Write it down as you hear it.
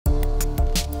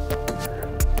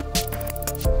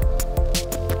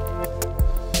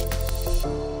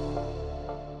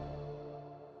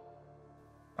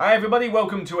Hi everybody,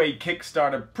 welcome to a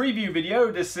Kickstarter preview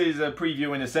video. This is a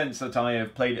preview in the sense that I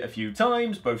have played it a few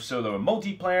times, both solo and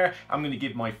multiplayer. I'm going to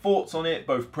give my thoughts on it,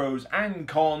 both pros and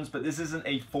cons, but this isn't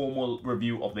a formal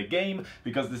review of the game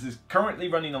because this is currently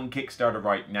running on Kickstarter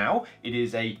right now. It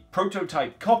is a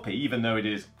prototype copy, even though it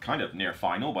is kind of near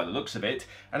final by the looks of it.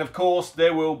 And of course,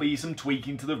 there will be some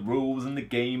tweaking to the rules and the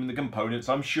game and the components,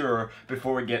 I'm sure,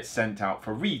 before it gets sent out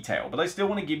for retail. But I still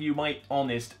want to give you my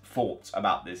honest thoughts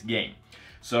about this game.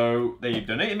 So they've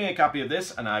donated me a copy of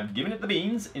this and I've given it the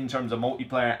beans in terms of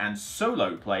multiplayer and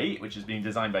solo play, which is being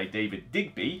designed by David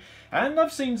Digby. And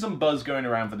I've seen some buzz going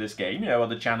around for this game. You know,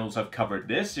 other channels have covered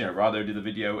this. You know, Radho did a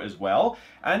video as well.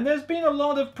 And there's been a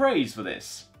lot of praise for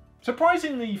this.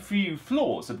 Surprisingly few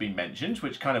flaws have been mentioned,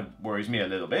 which kind of worries me a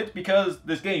little bit, because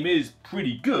this game is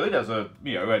pretty good as a,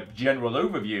 a general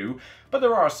overview, but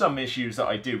there are some issues that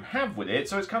I do have with it,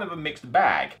 so it's kind of a mixed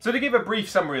bag. So to give a brief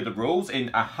summary of the rules, in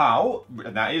Ahau,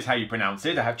 that is how you pronounce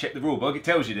it, I have checked the rulebook, it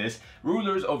tells you this,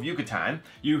 rulers of Yucatan,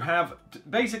 you have,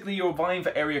 basically you're vying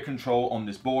for area control on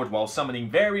this board while summoning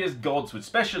various gods with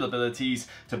special abilities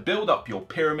to build up your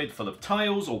pyramid full of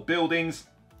tiles or buildings,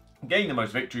 gain the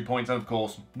most victory points, and of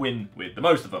course, win with the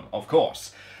most of them, of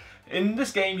course. In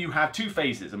this game, you have two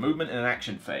phases, a movement and an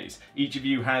action phase. Each of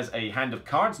you has a hand of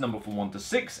cards numbered from 1 to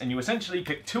 6, and you essentially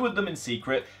pick 2 of them in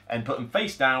secret and put them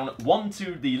face down, 1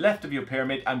 to the left of your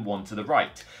pyramid and 1 to the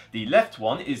right. The left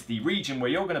one is the region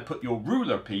where you're going to put your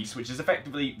ruler piece, which is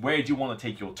effectively where do you want to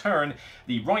take your turn.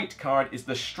 The right card is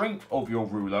the strength of your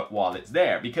ruler while it's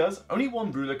there, because only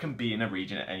one ruler can be in a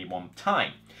region at any one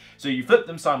time. So you flip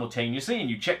them simultaneously and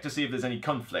you check to see if there's any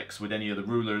conflicts with any of the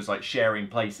rulers, like sharing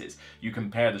places. You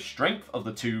compare the strength of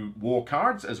the 2 war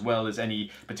cards as well as any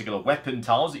particular weapon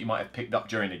tiles that you might have picked up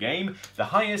during the game. The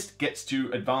highest gets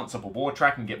to advance up a war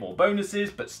track and get more bonuses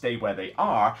but stay where they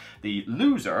are. The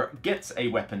loser gets a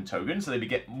weapon token, so they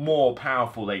get more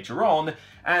powerful later on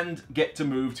and get to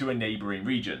move to a neighbouring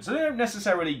region. So they don't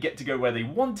necessarily get to go where they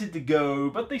wanted to go,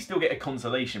 but they still get a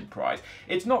consolation prize.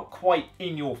 It's not quite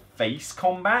in your face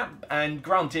combat, and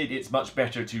granted it's much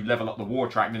better to level up the war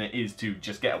track than it is to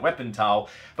just get a weapon tile,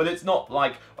 but it's not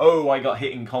like, oh, I got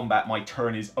hit in combat, my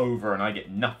turn is over and I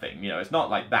get nothing. You know, it's not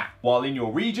like that. While in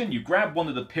your region, you grab one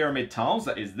of the pyramid tiles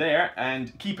that is there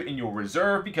and keep it in your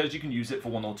reserve because you can use it for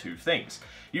 1 or 2 things.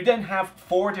 You then have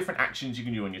 4 different actions you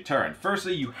can do on your turn.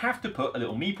 Firstly, you have to put a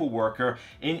little Meeple worker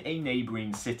in a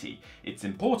neighbouring city. It's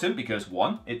important because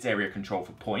 1, it's area control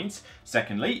for points.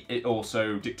 Secondly, it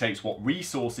also dictates what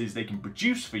resources they can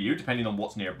produce for you, depending on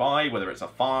what's nearby, whether it's a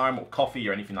farm or coffee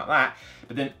or anything like that.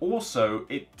 But then also,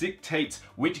 it dictates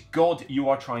which god you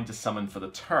are trying to summon for the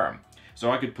turn.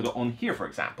 So I could put it on here, for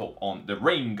example, on the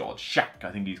rain god, Shak,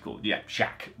 I think he's called. Yeah,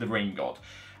 Shak, the rain god.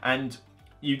 And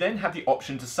you then have the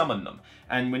option to summon them.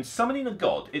 And when summoning a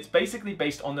god, it's basically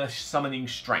based on their summoning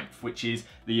strength, which is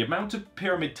the amount of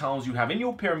pyramid tiles you have in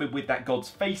your pyramid with that god's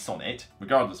face on it,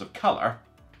 regardless of colour,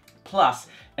 plus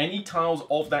any tiles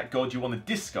of that god you want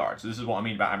to discard. So this is what I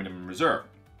mean about having them in reserve.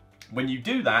 When you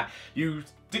do that, you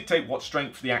dictate what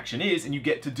strength the action is, and you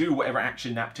get to do whatever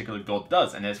action that particular god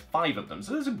does, and there's 5 of them.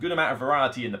 So there's a good amount of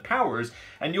variety in the powers,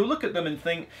 and you'll look at them and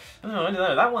think, oh, I don't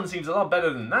know, that one seems a lot better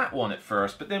than that one at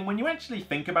first, but then when you actually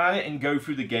think about it and go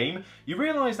through the game, you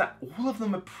realise that all of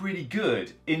them are pretty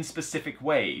good in specific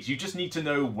ways. You just need to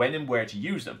know when and where to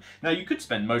use them. Now, you could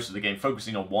spend most of the game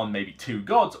focusing on 1, maybe 2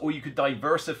 gods, or you could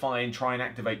diversify and try and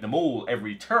activate them all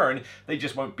every turn. They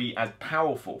just won't be as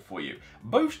powerful for you.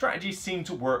 Both strategies seem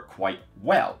to work quite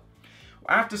well.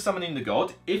 After summoning the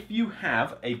god, if you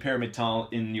have a pyramid tile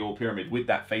in your pyramid with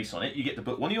that face on it, you get to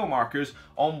put one of your markers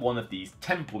on one of these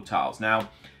temple tiles. Now,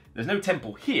 there's no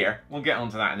temple here, we'll get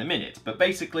onto that in a minute, but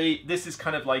basically this is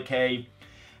kind of like in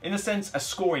a sense, a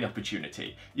scoring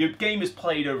opportunity. Your game is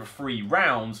played over 3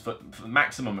 rounds, for the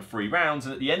maximum of 3 rounds,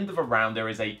 and at the end of a round there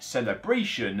is a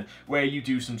celebration where you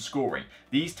do some scoring.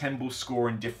 These temples score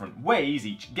in different ways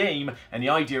each game, and the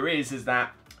idea is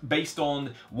that based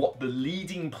on what the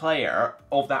leading player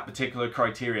of that particular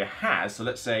criteria has, so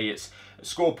let's say it's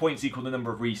score points equal the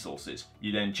number of resources.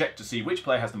 You then check to see which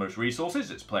player has the most resources.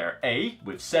 It's player A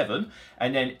with 7,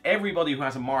 and then everybody who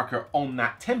has a marker on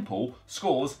that temple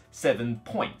scores 7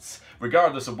 points,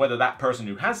 regardless of whether that person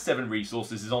who has 7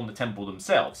 resources is on the temple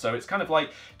themselves. So it's kind of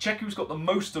like check who's got the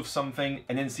most of something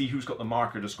and then see who's got the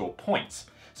marker to score points.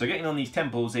 So getting on these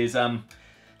temples is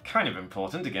kind of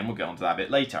important. Again, we'll get onto that a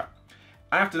bit later.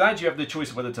 After that, you have the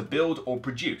choice of whether to build or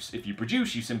produce. If you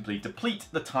produce, you simply deplete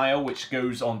the tile, which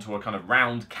goes onto a kind of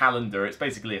round calendar. It's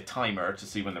basically a timer to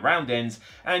see when the round ends,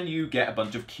 and you get a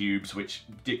bunch of cubes which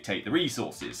dictate the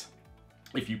resources.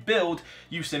 If you build,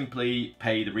 you simply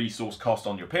pay the resource cost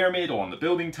on your pyramid or on the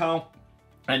building tile,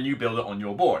 and you build it on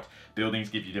your board. Buildings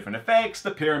give you different effects.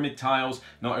 The pyramid tiles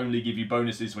not only give you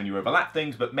bonuses when you overlap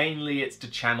things, but mainly it's to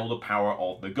channel the power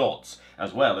of the gods,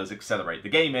 as well as accelerate the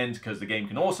game end, because the game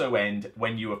can also end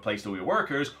when you have placed all your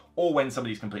workers, or when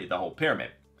somebody's completed the whole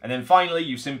pyramid. And then finally,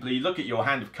 you simply look at your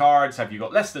hand of cards. Have you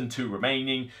got less than 2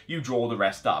 remaining? You draw the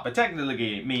rest up. But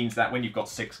technically, it means that when you've got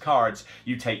 6 cards,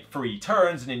 you take 3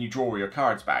 turns and then you draw your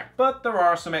cards back. But there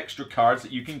are some extra cards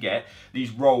that you can get.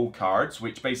 These roll cards,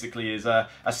 which basically is a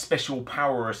special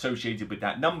power associated with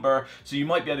that number. So you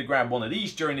might be able to grab one of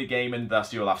these during the game, and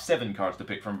thus you'll have 7 cards to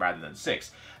pick from rather than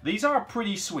 6. These are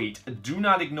pretty sweet. Do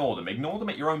not ignore them. Ignore them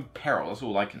at your own peril. That's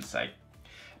all I can say.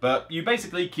 But you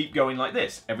basically keep going like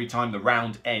this. Every time the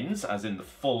round ends, as in the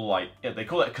full, like, they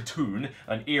call it a cartoon,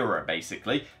 an era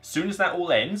basically. As soon as that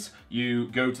all ends, you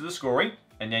go to the scoring,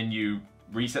 and then you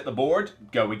reset the board,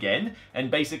 go again,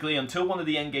 and basically until one of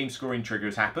the endgame scoring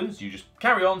triggers happens, you just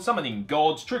carry on summoning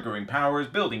gods, triggering powers,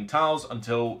 building tiles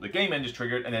until the game end is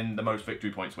triggered, and then the most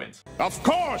victory points wins. Of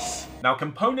course! Now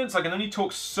components, I can only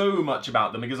talk so much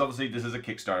about them because obviously this is a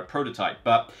Kickstarter prototype,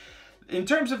 but in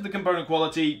terms of the component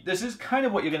quality, this is kind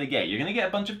of what you're going to get. You're going to get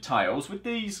a bunch of tiles with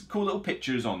these cool little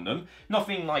pictures on them.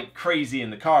 Nothing like crazy in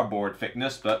the cardboard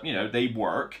thickness, but, you know, they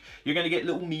work. You're going to get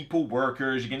little Meeple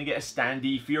workers. You're going to get a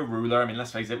standee for your ruler. I mean,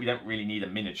 let's face it, we don't really need a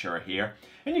miniature here.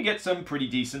 And you get some pretty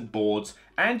decent boards,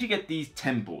 and you get these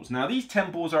temples. Now, these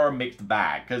temples are a mixed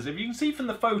bag, because if you can see from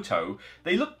the photo,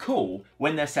 they look cool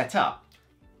when they're set up.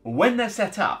 When they're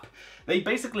set up, they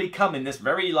basically come in this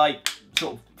very, like,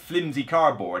 sort of flimsy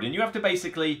cardboard, and you have to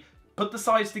basically put the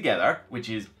sides together, which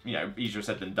is, you know, easier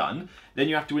said than done. Then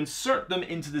you have to insert them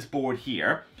into this board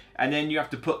here, and then you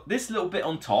have to put this little bit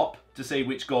on top to say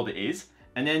which god it is,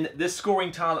 and then this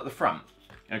scoring tile at the front.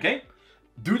 Okay?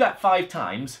 Do that 5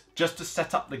 times just to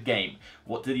set up the game.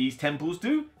 What do these temples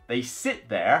do? They sit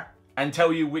there and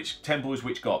tell you which temple is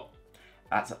which god.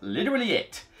 That's literally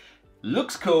it.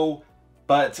 Looks cool,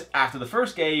 but after the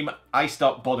first game, I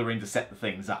stopped bothering to set the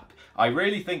things up. I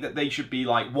really think that they should be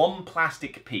like one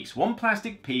plastic piece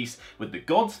with the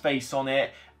god's face on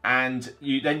it, and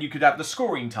then you could have the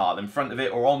scoring tile in front of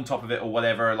it or on top of it or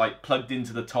whatever, like plugged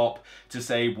into the top to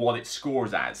say what it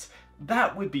scores as.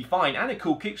 That would be fine, and a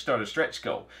cool Kickstarter stretch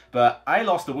goal. But I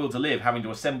lost the will to live having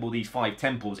to assemble these 5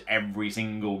 temples every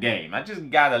single game. That just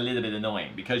got a little bit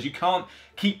annoying, because you can't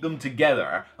keep them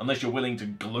together unless you're willing to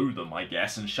glue them, I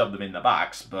guess, and shove them in the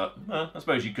backs. But, well, I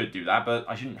suppose you could do that, but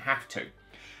I shouldn't have to.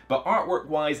 But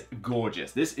artwork-wise,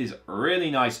 gorgeous. This is really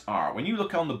nice art. When you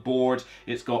look on the board,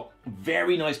 it's got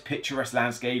very nice picturesque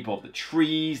landscape of the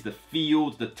trees, the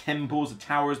fields, the temples, the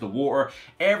towers, the water.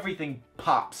 Everything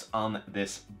pops on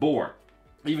this board.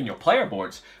 Even your player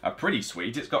boards are pretty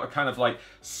sweet. It's got a kind of like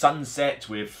sunset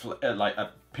with like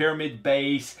a pyramid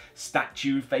base,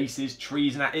 statue faces,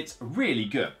 trees, and that. It's really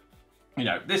good. You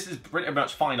know, this is pretty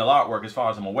much final artwork as far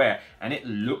as I'm aware, and it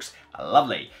looks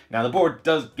lovely. Now, the board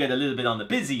does get a little bit on the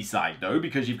busy side, though,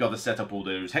 because you've got to set up all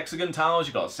those hexagon tiles,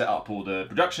 you've got to set up all the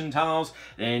production tiles,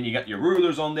 then you got your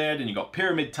rulers on there, then you've got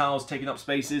pyramid tiles taking up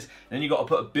spaces, then you've got to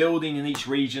put a building in each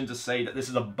region to say that this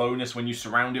is a bonus when you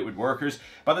surround it with workers.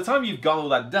 By the time you've got all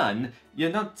that done,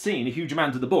 you're not seeing a huge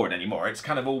amount of the board anymore. It's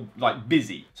kind of all, like,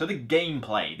 busy. So the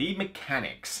gameplay, the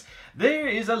mechanics. There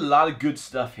is a lot of good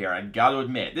stuff here, I gotta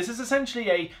admit. This is essentially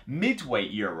a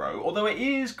midweight Euro, although it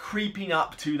is creeping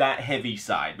up to that heavy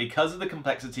side because of the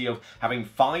complexity of having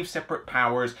 5 separate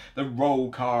powers, the roll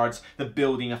cards, the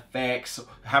building effects,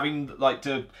 having like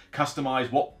to customize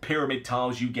what pyramid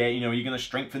tiles you get. You know, you're going to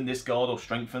strengthen this god or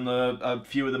strengthen a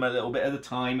few of them a little bit at a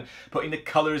time. Putting the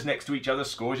colors next to each other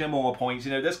scores you more points.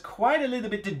 You know, there's quite a little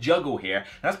bit to juggle here.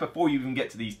 That's before you even get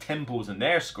to these temples and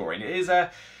their scoring. It is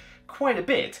quite a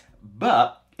bit.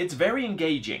 But it's very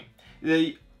engaging.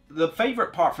 The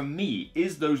favourite part for me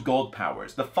is those god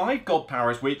powers. The 5 god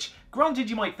powers, which,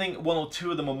 granted, you might think 1 or 2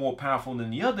 of them are more powerful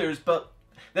than the others, but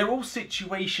they're all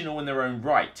situational in their own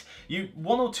right.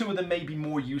 1 or 2 of them may be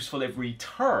more useful every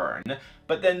turn,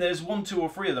 but then there's 1, 2 or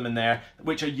 3 of them in there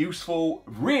which are useful,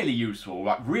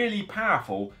 like really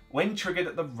powerful when triggered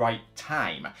at the right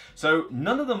time. So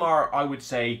none of them are, I would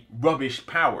say, rubbish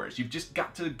powers. You've just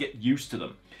got to get used to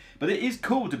them. But it is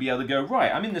cool to be able to go,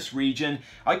 right, I'm in this region,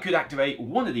 I could activate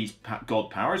one of these god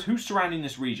powers. Who's surrounding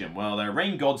this region? Well, there are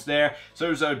rain gods there, so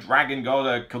there's a dragon god,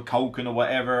 a Kukulkan or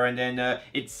whatever, and then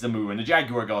Itzamu and a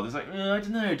jaguar god. It's like, I don't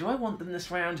know, do I want them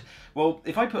this round? Well,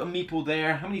 if I put a Meeple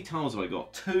there, how many tiles have I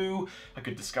got? 2. I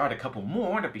could discard a couple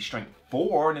more, that'd be strength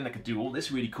 4, and then I could do all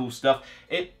this really cool stuff.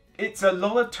 It's a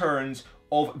lot of turns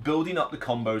of building up the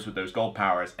combos with those god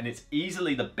powers, and it's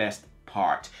easily the best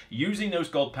part, using those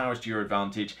god powers to your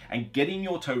advantage and getting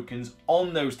your tokens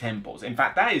on those temples. In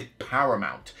fact, that is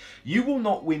paramount. You will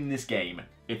not win this game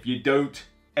if you don't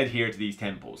adhere to these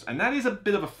temples. And that is a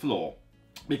bit of a flaw,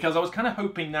 because I was kind of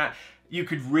hoping that you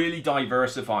could really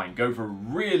diversify and go for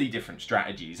really different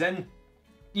strategies. And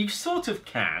you sort of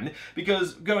can,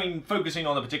 because focusing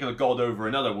on a particular god over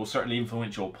another will certainly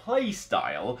influence your play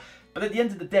style. But at the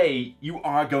end of the day, you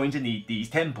are going to need these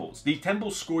temples. These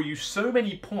temples score you so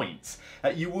many points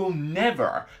that you will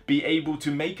never be able to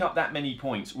make up that many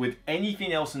points with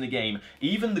anything else in the game,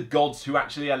 even the gods who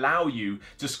actually allow you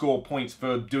to score points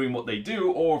for doing what they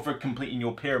do or for completing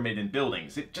your pyramid and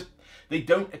buildings. They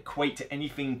don't equate to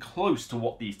anything close to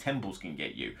what these temples can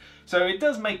get you. So it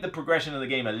does make the progression of the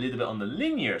game a little bit on the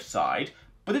linear side,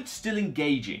 but it's still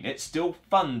engaging. It's still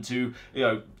fun to,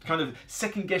 kind of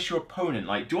second guess your opponent.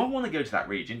 Like, do I want to go to that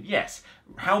region? Yes.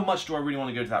 How much do I really want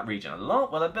to go to that region? A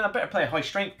lot? Well, I better play a high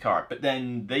strength card. But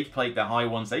then they've played their high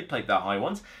ones, they've played their high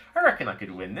ones. I reckon I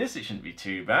could win this. It shouldn't be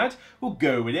too bad. We'll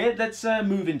go with it. Let's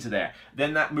move into there.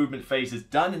 Then that movement phase is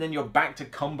done, and then you're back to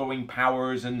comboing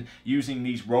powers and using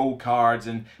these roll cards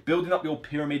and building up your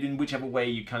pyramid in whichever way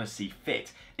you kind of see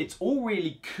fit. It's all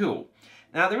really cool.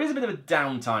 Now, there is a bit of a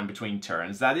downtime between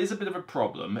turns. That is a bit of a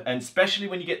problem, and especially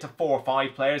when you get to 4 or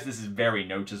 5 players, this is very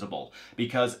noticeable.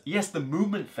 Because, yes, the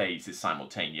movement phase is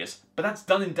simultaneous, but that's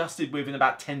done and dusted within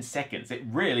about 10 seconds. It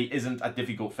really isn't a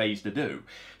difficult phase to do.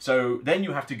 So then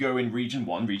you have to go in Region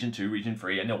 1, Region 2, Region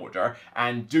 3 in order,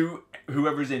 and do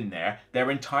whoever's in there,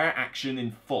 their entire action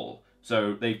in full.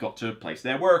 So they've got to place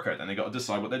their worker, then they've got to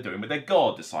decide what they're doing with their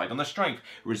god, decide on their strength,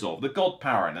 resolve the god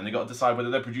power, and then they've got to decide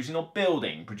whether they're producing or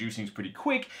building. Producing's pretty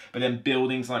quick, but then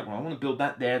building's like, well, I want to build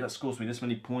that there, that scores me this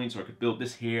many points, or I could build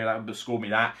this here, that would score me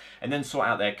that, and then sort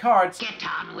out their cards. Get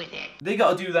on with it. They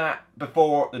got to do that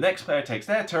before the next player takes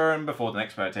their turn, before the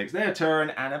next player takes their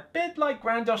turn, and a bit like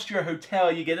Grand Austria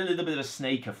Hotel, you get a little bit of a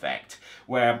snake effect,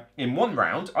 where in one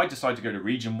round, I decide to go to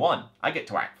Region 1. I get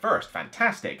to act first,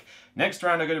 fantastic. Next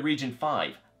round I go to Region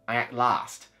 5. I act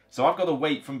last. So I've got to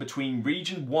wait from between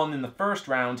Region 1 in the first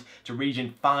round to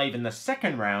Region 5 in the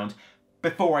second round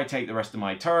before I take the rest of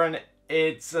my turn.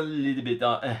 It's a little bit...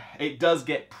 it does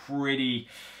get pretty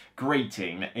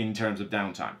grating in terms of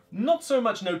downtime. Not so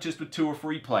much noticed with 2 or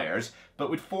 3 players, but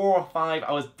with 4 or 5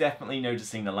 I was definitely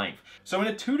noticing the length. So in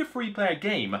a 2 to 3 player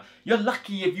game, you're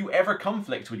lucky if you ever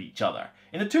conflict with each other.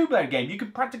 In a 2-player game, you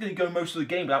can practically go most of the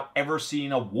game without ever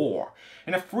seeing a war.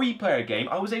 In a 3-player game,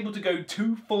 I was able to go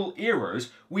 2 full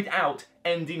eras without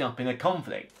ending up in a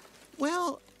conflict.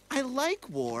 Well, I like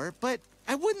war, but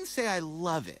I wouldn't say I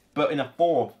love it. But in a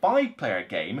 4 or 5-player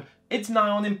game, it's nigh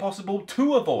on impossible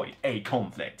to avoid a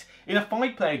conflict. In a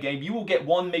 5-player game, you will get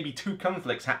 1, maybe 2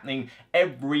 conflicts happening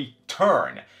every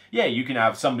turn. Yeah, you can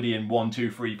have somebody in 1, 2,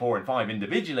 3, 4, and 5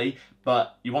 individually,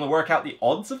 but you want to work out the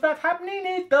odds of that happening?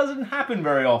 It doesn't happen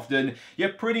very often. You're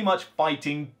pretty much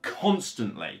fighting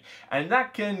constantly. And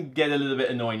that can get a little bit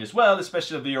annoying as well,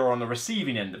 especially if you're on the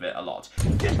receiving end of it a lot.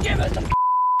 Just give us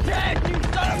a head, you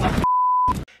son of a...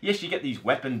 Yes, you get these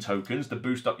weapon tokens to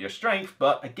boost up your strength,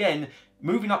 but again,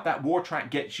 moving up that war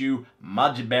track gets you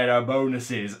much better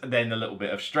bonuses than a little bit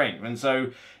of strength. And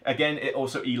so, again, it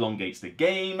also elongates the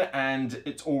game, and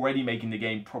it's already making the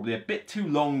game probably a bit too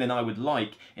long than I would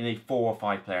like in a 4 or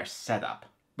 5 player setup.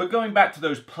 But going back to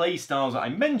those play styles that I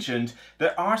mentioned,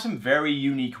 there are some very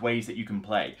unique ways that you can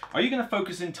play. Are you going to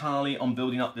focus entirely on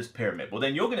building up this pyramid? Well,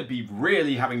 then you're going to be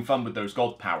really having fun with those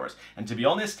god powers. And to be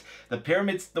honest, the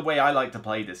pyramid's the way I like to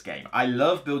play this game. I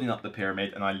love building up the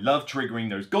pyramid, and I love triggering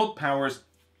those god powers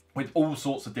with all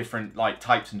sorts of different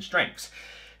types and strengths.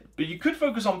 But you could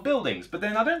focus on buildings, but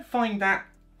then I don't find that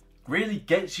really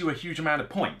gets you a huge amount of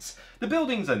points. The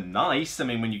buildings are nice. I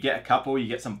mean, when you get a couple, you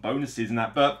get some bonuses and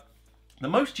that, but the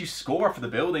most you score for the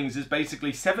buildings is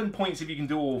basically 7 points if you can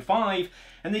do all 5,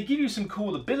 and they give you some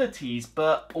cool abilities,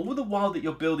 but all the while that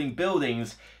you're building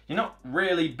buildings, you're not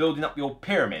really building up your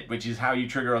pyramid, which is how you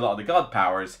trigger a lot of the god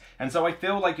powers, and so I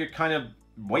feel like you're kind of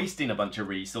wasting a bunch of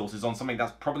resources on something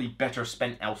that's probably better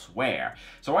spent elsewhere.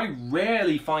 So I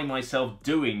rarely find myself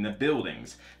doing the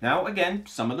buildings. Now, again,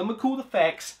 some of them are cool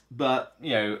effects, but,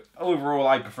 overall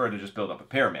I prefer to just build up a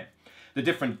pyramid. The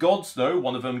different gods, though,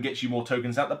 one of them gets you more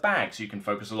tokens out the bag, so you can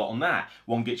focus a lot on that.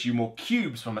 One gets you more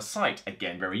cubes from a site,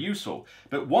 again, very useful.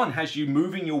 But one has you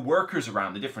moving your workers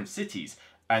around the different cities.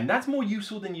 And that's more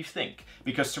useful than you think,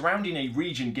 because surrounding a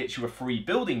region gets you a free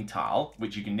building tile,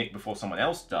 which you can nick before someone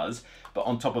else does. But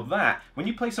on top of that, when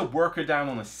you place a worker down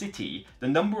on a city, the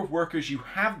number of workers you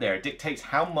have there dictates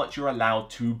how much you're allowed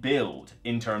to build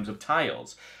in terms of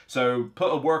tiles. So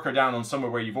put a worker down on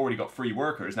somewhere where you've already got 3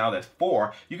 workers, now there's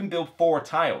 4, you can build 4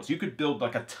 tiles. You could build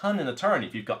like a ton in a turn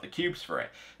if you've got the cubes for it.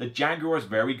 The Jaguar is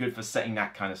very good for setting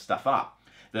that kind of stuff up.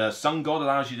 The Sun God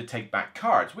allows you to take back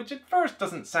cards, which at first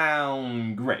doesn't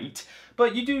sound great,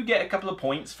 but you do get a couple of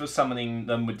points for summoning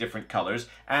them with different colours,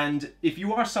 and if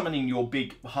you are summoning your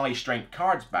big high strength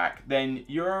cards back, then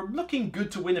you're looking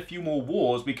good to win a few more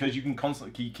wars because you can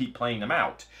constantly keep playing them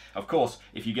out. Of course,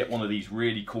 if you get one of these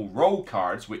really cool roll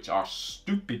cards, which are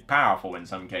stupid powerful in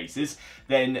some cases,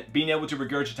 then being able to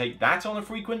regurgitate that on a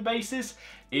frequent basis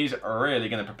is really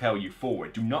going to propel you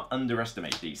forward. Do not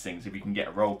underestimate these things if you can get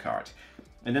a roll card.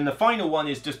 And then the final one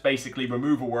is just basically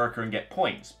remove a worker and get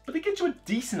points. But it gets you a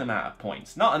decent amount of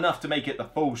points. Not enough to make it the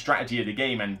full strategy of the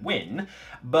game and win,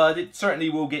 but it certainly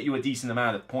will get you a decent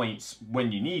amount of points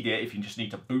when you need it, if you just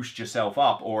need to boost yourself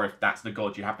up, or if that's the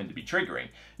god you happen to be triggering.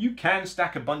 You can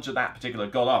stack a bunch of that particular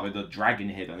god up with a dragon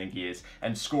hit, I think he is,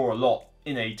 and score a lot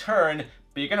in a turn,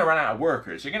 but you're going to run out of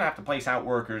workers. You're going to have to place out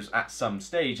workers at some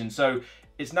stage, and so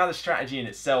it's not a strategy in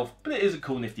itself, but it is a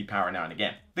cool nifty power now and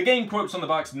again. The game quotes on the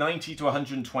box 90 to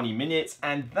 120 minutes,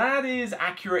 and that is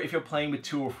accurate if you're playing with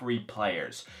 2 or 3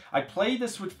 players. I played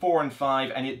this with 4 and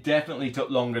 5, and it definitely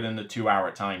took longer than the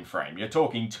 2-hour time frame. You're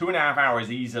talking 2.5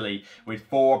 hours easily with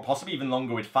 4, possibly even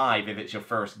longer with 5 if it's your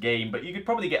first game, but you could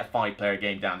probably get a 5-player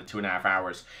game down to 2.5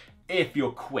 hours if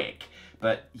you're quick.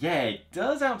 But yeah, it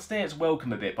does outstay its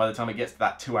welcome a bit by the time it gets to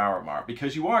that 2-hour mark,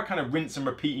 because you are kind of rinse and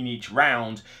repeating each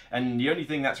round, and the only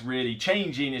thing that's really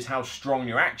changing is how strong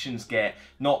your actions get,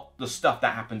 not the stuff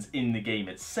that happens in the game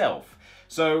itself.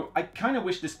 So I kind of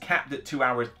wish this capped at 2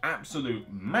 hours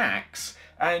absolute max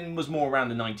and was more around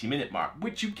the 90-minute mark,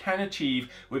 which you can achieve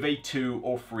with a 2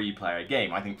 or 3 player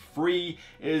game. I think 3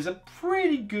 is a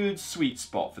pretty good sweet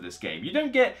spot for this game. You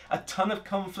don't get a ton of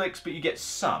conflicts, but you get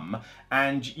some,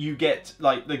 and you get,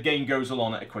 like, the game goes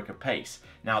along at a quicker pace.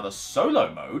 Now the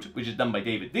solo mode, which is done by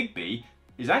David Digby,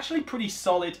 is actually pretty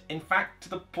solid, in fact to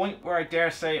the point where I dare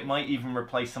say it might even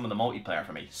replace some of the multiplayer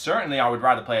for me. Certainly I would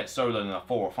rather play it solo than a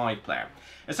 4 or 5 player.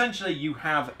 Essentially you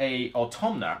have a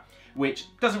automna which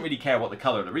doesn't really care what the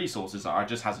colour of the resources are,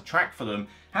 just has a track for them,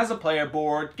 has a player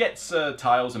board, gets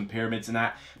tiles and pyramids and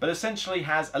that, but essentially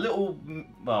has a little,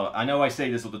 well, I know I say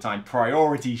this all the time,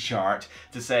 priority chart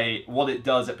to say what it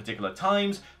does at particular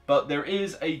times, but there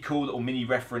is a cool little mini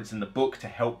reference in the book to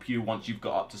help you once you've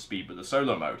got up to speed with the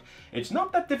solo mode. It's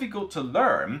not that difficult to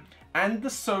learn, and the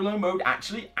solo mode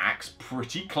actually acts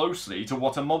pretty closely to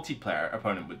what a multiplayer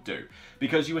opponent would do.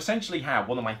 Because you essentially have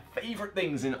one of my favourite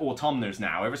things in autumners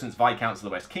now, ever since Viscounts of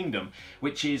the West Kingdom,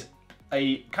 which is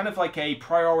a kind of like a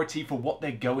priority for what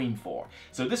they're going for.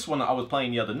 So this one that I was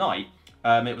playing the other night,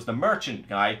 it was the merchant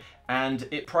guy, and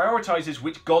it prioritizes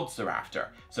which gods they're after.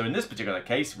 So in this particular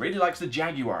case, really likes the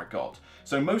Jaguar god.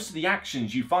 So most of the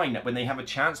actions you find that when they have a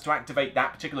chance to activate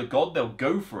that particular god, they'll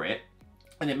go for it,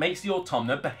 and it makes the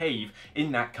automna behave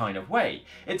in that kind of way.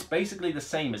 It's basically the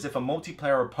same as if a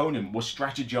multiplayer opponent was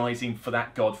strategizing for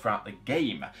that god throughout the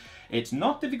game. It's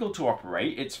not difficult to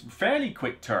operate, it's fairly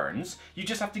quick turns, you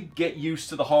just have to get used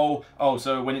to the whole, oh,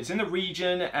 so when it's in the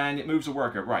region and it moves a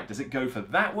worker, right, does it go for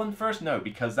that one first? No,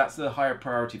 because that's the higher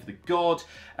priority for the god,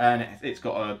 and it's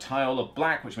got a tile of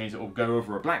black, which means it will go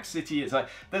over a black city. It's like,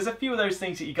 there's a few of those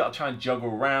things that you got to try and juggle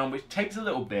around, which takes a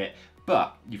little bit.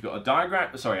 But you've got a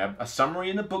diagram, sorry, a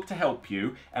summary in the book to help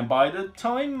you, and by the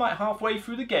time, like halfway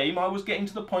through the game, I was getting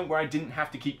to the point where I didn't have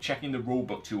to keep checking the rule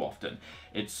book too often.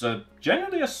 It's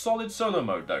generally a solid solo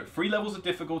mode though. 3 levels of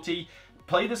difficulty.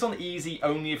 Play this on easy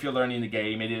only if you're learning the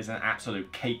game. It is an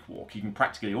absolute cakewalk. You can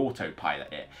practically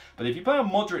autopilot it. But if you play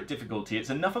on moderate difficulty,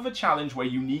 it's enough of a challenge where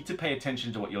you need to pay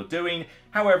attention to what you're doing.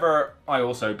 However, I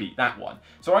also beat that one.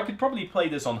 So I could probably play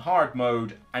this on hard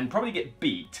mode and probably get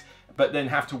beat, but then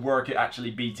have to work at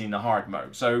actually beating the hard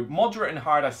mode. So moderate and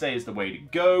hard, I say, is the way to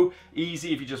go.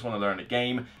 Easy if you just want to learn a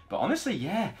game. But honestly,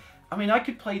 yeah, I mean, I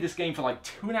could play this game for like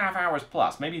 2.5 hours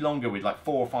plus, maybe longer with like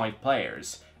 4 or 5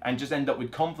 players, and just end up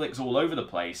with conflicts all over the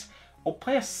place, or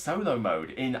play a solo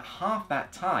mode in half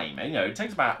that time. And, you know, it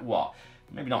takes about, what,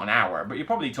 maybe not an hour, but you're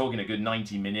probably talking a good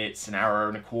 90 minutes, an hour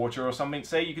and a quarter or something,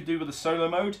 say, you could do with a solo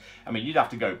mode. I mean, you'd have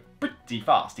to go pretty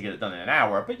fast to get it done in an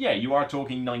hour, but yeah, you are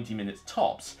talking 90 minutes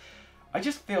tops. I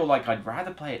just feel like I'd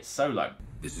rather play it solo.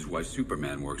 This is why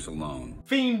Superman works alone.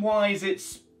 Theme-wise,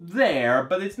 it's there,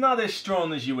 but it's not as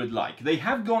strong as you would like. They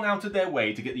have gone out of their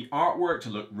way to get the artwork to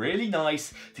look really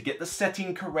nice, to get the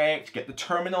setting correct, get the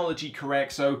terminology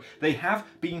correct, so they have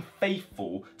been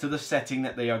faithful to the setting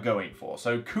that they are going for.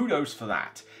 So kudos for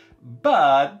that.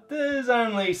 But there's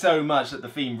only so much that the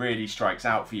theme really strikes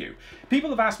out for you. People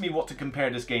have asked me what to compare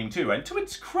this game to, and to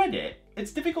its credit,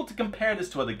 it's difficult to compare this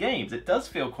to other games. It does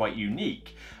feel quite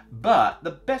unique. But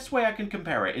the best way I can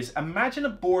compare it is imagine a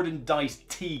board and dice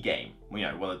tea game. You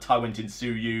know, well, the Taiwan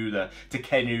Tsuyu, the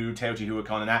Tekenu,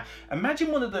 Teotihuacan and that.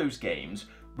 Imagine one of those games,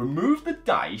 remove the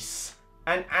dice,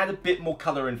 and add a bit more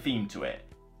colour and theme to it.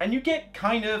 And you get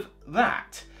kind of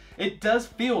that. It does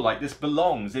feel like this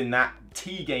belongs in that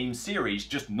tea game series,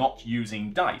 just not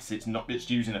using dice. It's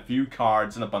using a few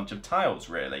cards and a bunch of tiles,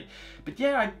 really. But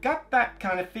yeah, I got that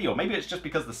kind of feel. Maybe it's just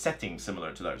because the setting's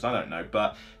similar to those, I don't know.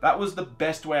 But that was the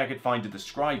best way I could find to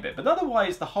describe it. But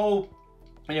otherwise, the whole,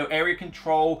 you know, area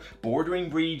control, bordering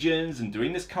regions, and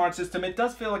doing this card system, it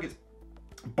does feel like it's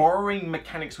borrowing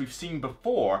mechanics we've seen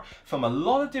before from a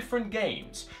lot of different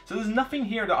games. So there's nothing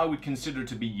here that I would consider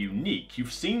to be unique.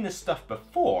 You've seen this stuff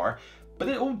before, but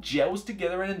it all gels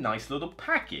together in a nice little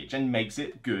package and makes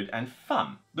it good and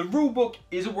fun. The rulebook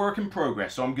is a work in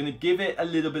progress, so I'm going to give it a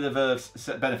little bit of a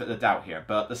benefit of the doubt here,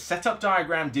 but the setup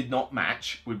diagram did not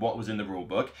match with what was in the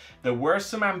rulebook. There were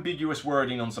some ambiguous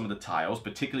wording on some of the tiles,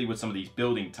 particularly with some of these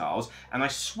building tiles, and I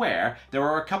swear there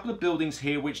are a couple of buildings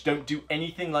here which don't do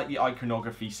anything like the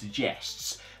iconography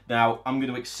suggests. Now, I'm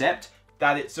going to accept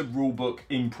that it's a rulebook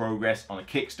in progress on a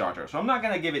Kickstarter, so I'm not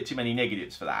going to give it too many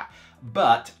negatives for that.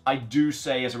 But I do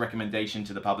say as a recommendation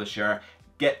to the publisher,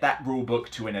 get that rulebook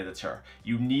to an editor.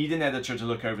 You need an editor to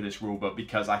look over this rulebook,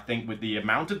 because I think with the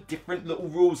amount of different little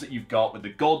rules that you've got, with the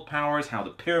god powers, how the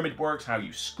pyramid works, how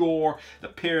you score, the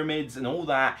pyramids and all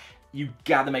that, you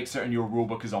gotta make certain your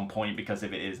rulebook is on point, because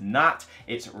if it is not,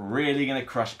 it's really gonna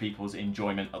crush people's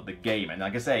enjoyment of the game. And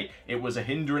like I say, it was a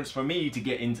hindrance for me to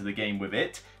get into the game with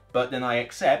it. But then I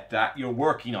accept that you're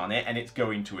working on it and it's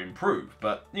going to improve.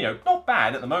 But, you know, not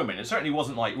bad at the moment. It certainly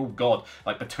wasn't like, oh god,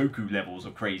 like Batoku levels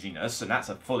of craziness, and that's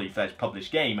a fully fledged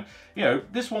published game. You know,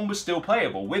 this one was still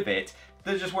playable with it.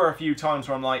 There just were a few times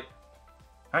where I'm like,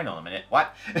 hang on a minute,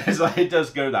 what? It's like, it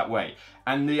does go that way.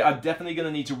 And I'm definitely going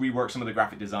to need to rework some of the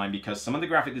graphic design, because some of the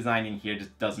graphic design in here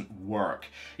just doesn't work.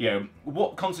 You know,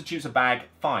 what constitutes a bag?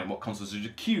 Fine. What constitutes a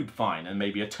cube? Fine. And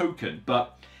maybe a token.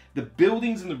 But the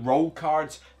buildings and the roll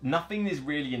cards, nothing is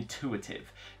really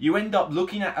intuitive. You end up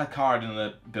looking at a card in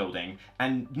the building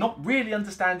and not really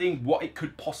understanding what it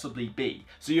could possibly be.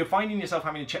 So you're finding yourself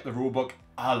having to check the rulebook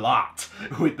a lot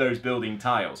with those building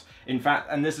tiles. In fact,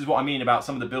 and this is what I mean about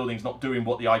some of the buildings not doing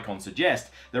what the icons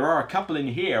suggest, there are a couple in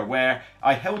here where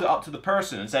I held it up to the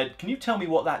person and said, can you tell me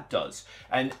what that does?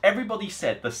 And everybody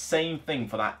said the same thing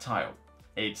for that tile.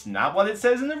 It's not what it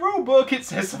says in the rulebook, it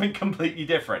says something completely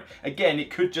different. Again,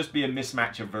 it could just be a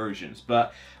mismatch of versions,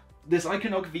 but this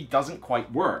iconography doesn't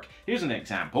quite work. Here's an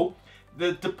example.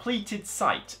 The depleted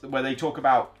site, where they talk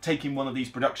about taking one of these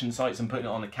production sites and putting it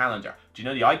on the calendar. Do you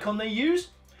know the icon they use?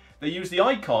 They use the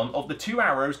icon of the two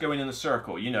arrows going in a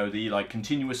circle. You know, the like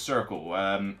continuous circle.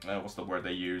 What's the word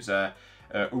they use?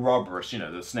 Ouroboros, you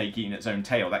know, the snake eating its own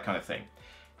tail, that kind of thing.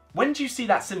 When do you see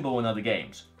that symbol in other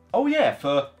games? Oh yeah,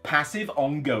 for passive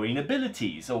ongoing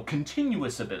abilities or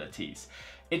continuous abilities.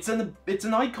 It's an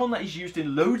icon that is used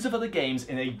in loads of other games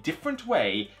in a different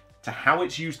way to how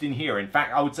it's used in here. In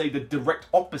fact, I would say the direct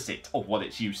opposite of what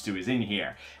it's used to is in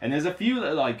here. And there's a few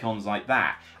little icons like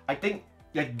that. I think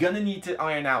you're gonna need to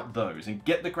iron out those and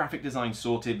get the graphic design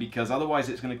sorted, because otherwise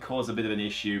it's gonna cause a bit of an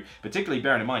issue, particularly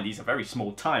bearing in mind these are very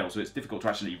small tiles, so it's difficult to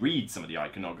actually read some of the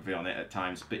iconography on it at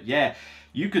times. But yeah,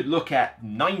 you could look at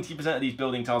 90% of these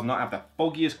building tiles and not have the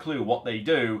foggiest clue what they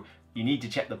do. You need to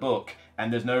check the book,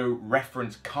 and there's no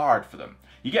reference card for them.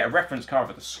 You get a reference card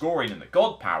for the scoring and the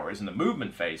god powers and the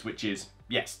movement phase, which is,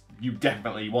 yes, you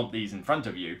definitely want these in front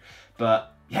of you,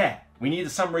 but yeah, we need a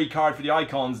summary card for the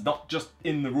icons, not just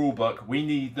in the rulebook. We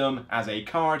need them as a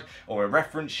card or a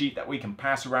reference sheet that we can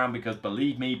pass around, because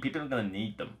believe me, people are going to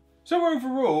need them. So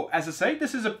overall, as I say,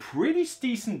 this is a pretty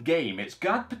decent game. It's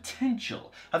got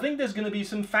potential. I think there's going to be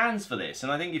some fans for this,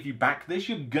 and I think if you back this,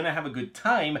 you're going to have a good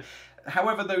time.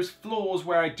 However, those flaws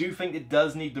where I do think it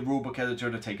does need the rulebook editor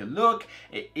to take a look,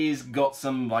 it is got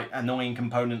some like annoying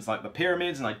components like the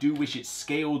pyramids, and I do wish it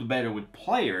scaled better with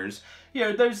players. You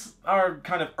know, those are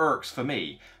kind of irks for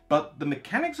me. But the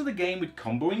mechanics of the game with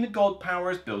comboing the god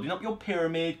powers, building up your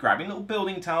pyramid, grabbing little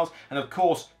building tiles, and of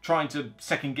course trying to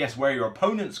second guess where your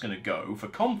opponent's going to go for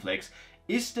conflicts,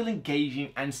 is still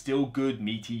engaging and still good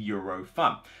meaty Euro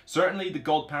fun. Certainly the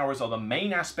god powers are the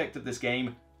main aspect of this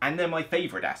game. and they're my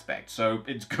favourite aspect, so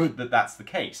it's good that that's the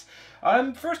case.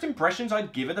 First impressions,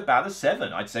 I'd give it about a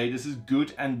 7. I'd say this is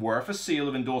good and worth a seal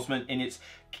of endorsement in its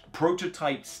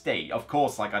prototype state. Of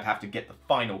course, like, I'd have to get the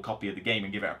final copy of the game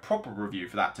and give it a proper review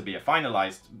for that to be a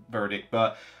finalized verdict,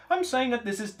 but I'm saying that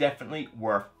this is definitely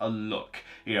worth a look.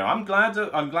 You know, I'm glad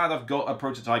I've got a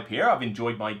prototype here. I've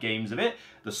enjoyed my games of it.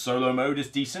 The solo mode is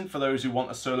decent for those who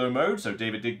want a solo mode, so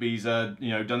David Digby's you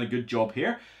know, done a good job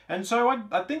here. And so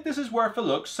I think this is worth a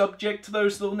look, subject to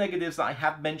those little negatives that I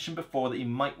have mentioned before that you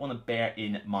might want to bear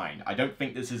in mind. I don't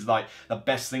think this is like the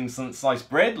best thing since sliced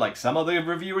bread, like some other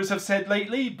reviewers have said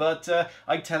lately, but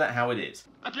I tell it how it is.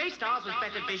 At least ours was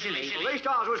better visually. At least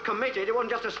ours was committed, it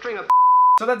wasn't just a string of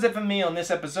So that's it from me on this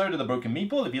episode of The Broken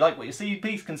Meeple. If you like what you see,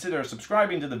 please consider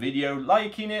subscribing to the video,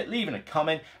 liking it, leaving a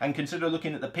comment, and consider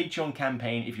looking at the Patreon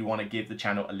campaign if you want to give the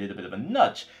channel a little bit of a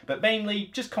nudge. But mainly,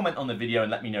 just comment on the video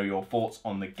and let me know your thoughts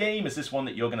on the game. Is this one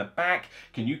that you're going to back?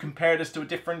 Can you compare this to a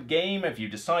different game? Have you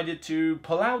decided to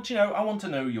pull out? You know, I want to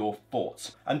know your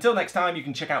thoughts. Until next time, you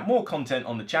can check out more content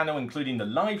on the channel, including the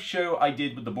live show I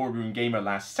did with the Boardroom Gamer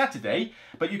last Saturday.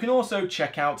 But you can also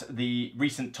check out the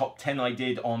recent top 10 I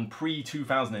did on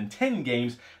pre-2010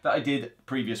 games that I did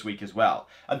previous week as well.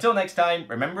 Until next time,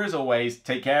 remember as always,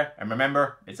 take care, and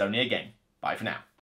remember, it's only a game. Bye for now.